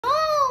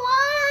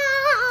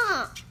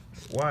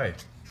Why?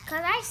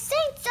 Because I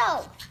think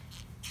so.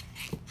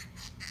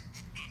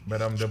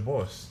 But I'm the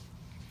boss.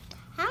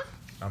 Huh?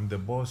 I'm the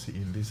boss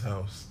in this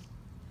house.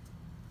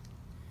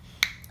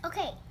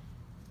 Okay.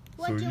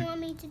 What So do you want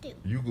me to do?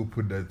 You go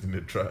put that in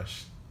the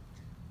trash.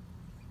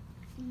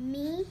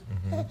 Me?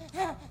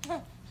 Mm-hmm.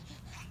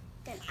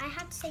 Then I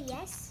have to say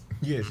yes?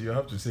 Yes, you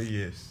have to say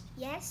yes.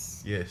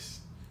 Yes? Yes.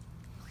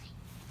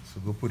 So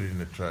go put it in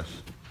the trash.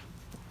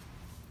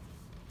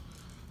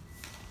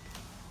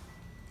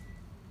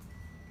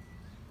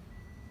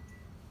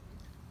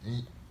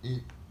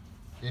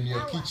 In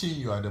your kitchen,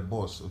 you are the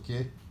boss,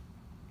 okay?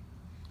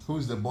 Who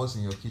is the boss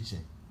in your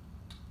kitchen?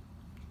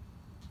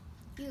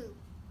 You.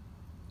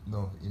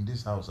 No, in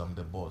this house, I'm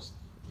the boss.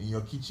 In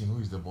your kitchen, who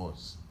is the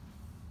boss?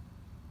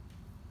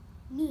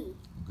 Me.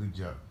 Good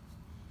job.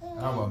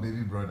 How about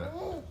baby brother?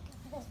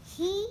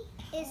 He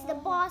is the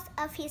boss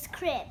of his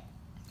crib.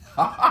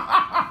 Everyone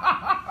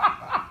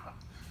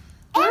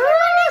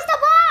is the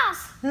boss!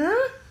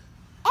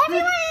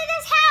 Everyone in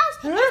this house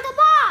is the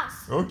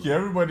boss! Okay,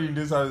 everybody in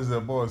this house is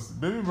the boss.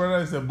 Baby brother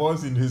is the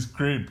boss in his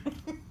crib.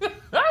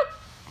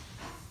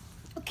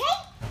 Okay.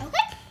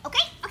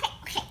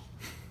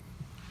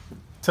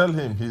 Tell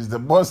him he's the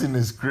boss in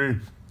his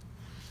crib.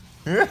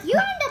 You're the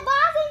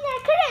boss in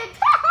your crib.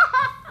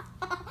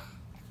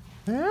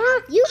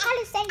 You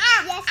gotta say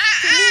yes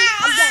to me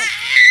again.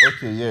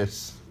 Okay,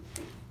 yes.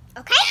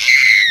 Okay?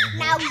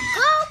 Now go.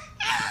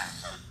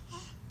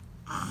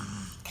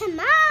 Come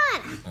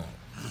on.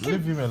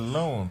 Leave him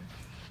alone.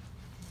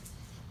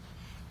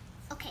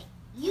 Okay,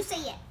 you say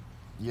yes.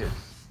 Yes.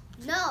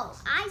 No,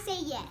 I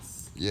say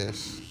yes.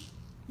 Yes.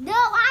 No,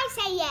 I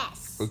say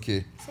yes.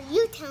 Okay. So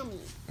you tell me.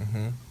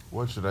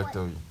 What should I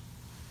tell you?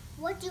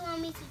 What do you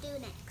want me to do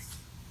next?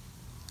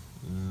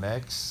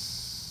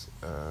 Next,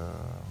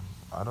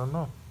 I don't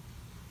know.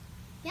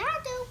 Yeah, I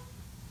do.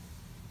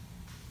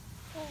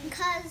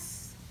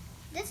 Because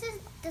this is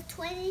the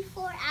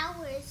 24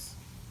 hours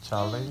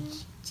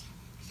Challenge?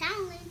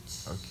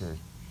 Challenge. Okay.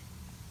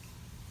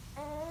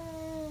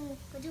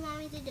 What do you want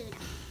me to do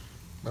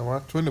now?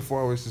 Mama,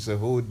 24 hours is a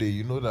whole day.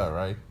 You know that,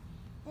 right?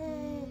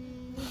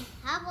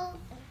 How about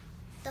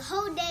the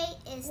whole day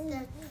is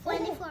the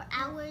 24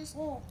 hours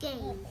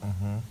game?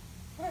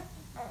 How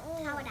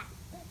about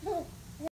that?